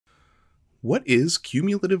What is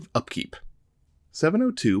cumulative upkeep?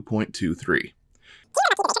 702.23.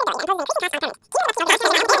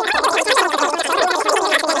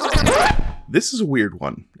 This is a weird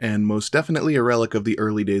one, and most definitely a relic of the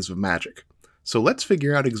early days of Magic. So let's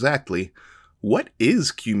figure out exactly, what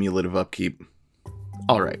is cumulative upkeep?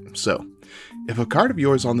 Alright, so, if a card of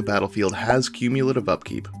yours on the battlefield has cumulative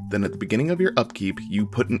upkeep, then at the beginning of your upkeep, you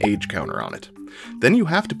put an age counter on it. Then you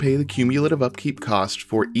have to pay the cumulative upkeep cost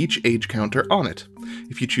for each age counter on it.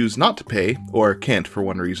 If you choose not to pay, or can't for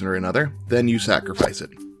one reason or another, then you sacrifice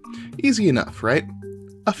it. Easy enough, right?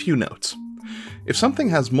 A few notes. If something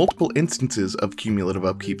has multiple instances of cumulative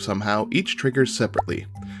upkeep somehow, each triggers separately.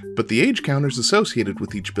 But the age counters associated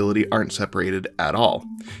with each ability aren't separated at all.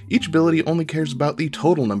 Each ability only cares about the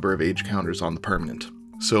total number of age counters on the permanent.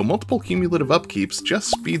 So multiple cumulative upkeeps just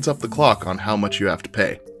speeds up the clock on how much you have to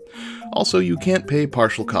pay. Also, you can't pay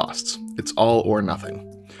partial costs. It's all or nothing.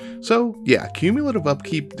 So yeah, cumulative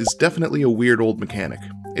upkeep is definitely a weird old mechanic.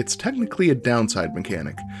 It's technically a downside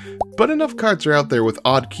mechanic, but enough cards are out there with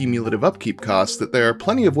odd cumulative upkeep costs that there are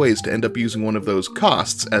plenty of ways to end up using one of those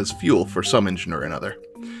costs as fuel for some engine or another.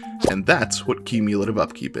 And that's what cumulative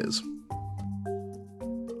upkeep is.